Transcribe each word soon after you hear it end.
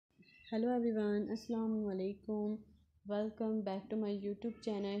Hello everyone, Assalamu alaikum. Welcome back to my YouTube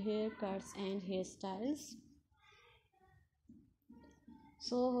channel Haircuts and Hairstyles.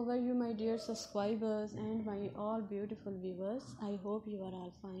 So how are you my dear subscribers and my all beautiful viewers? I hope you are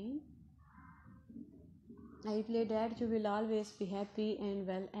all fine. I pray that you will always be happy and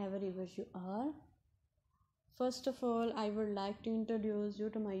well wherever you are. First of all, I would like to introduce you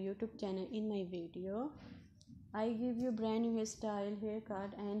to my YouTube channel. In my video I give you brand new hairstyle,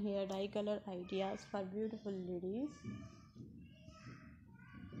 haircut and hair dye color ideas for beautiful ladies,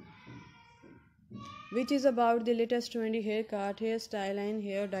 which is about the latest trendy haircut, hairstyle and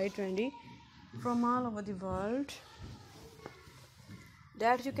hair dye trendy from all over the world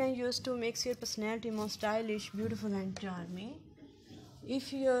that you can use to make your personality more stylish, beautiful and charming.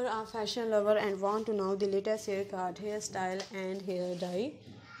 If you're a fashion lover and want to know the latest haircut, hairstyle and hair dye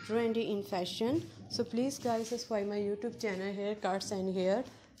trendy in fashion, so please guys subscribe my YouTube channel Haircuts and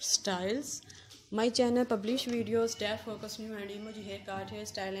Hairstyles. My channel publish videos that focus new and emoji haircut,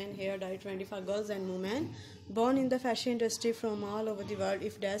 hairstyle and hair dye trendy for girls and women born in the fashion industry from all over the world.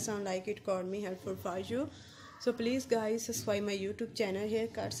 If that sound like it could be helpful for you, so please guys subscribe my YouTube channel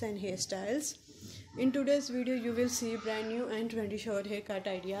Haircuts and Hairstyles. In today's video you will see brand new and trendy short haircut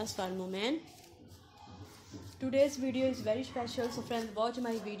ideas for women. Today's video is very special, so friends watch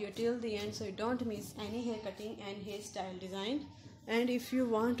my video till the end so you don't miss any hair cutting and hairstyle design. And if you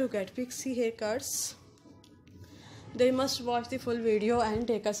want to get pixie haircuts, then you must watch the full video and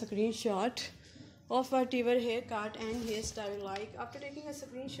take a screenshot of whatever haircut and hairstyle you like. After taking a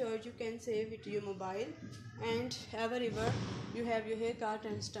screenshot you can save it to your mobile, and wherever you have your haircut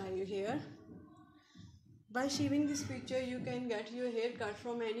and style your hair. By saving this picture you can get your haircut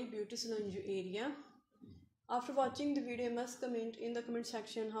from any beauty salon in your area. After watching the video, you must comment in the comment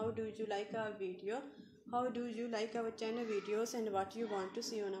section how do you like our video, how do you like our channel videos and what you want to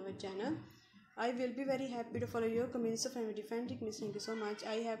see on our channel. I will be very happy to follow your comments. So family friend, thank you so much.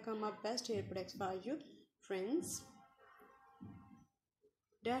 I have come up best hair products for you friends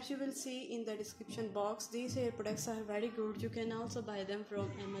that you will see in the description box. These hair products are very good. You can also buy them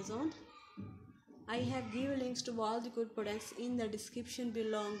from Amazon. I have given links to all the good products in the description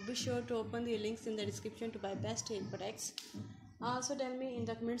below. Be sure to open the links in the description to buy best hair products. Also tell me in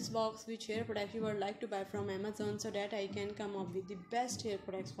the comments box which hair product you would like to buy from Amazon so that I can come up with the best hair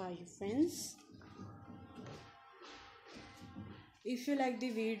products for you friends. If you like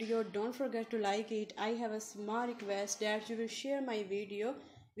the video, don't forget to like it. I have a small request that you will share my video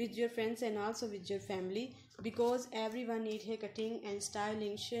with your friends and also with your family, because everyone needs hair cutting and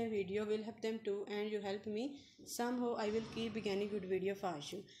styling. Share video will help them too, and you help me somehow. I will keep beginning good video for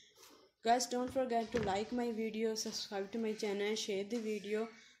you guys. Don't forget to like my video, subscribe to my channel and share the video.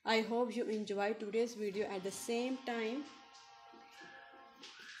 I hope you enjoy today's video at the same time.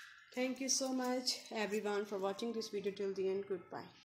 Thank you so much everyone for watching this video till the end. Goodbye.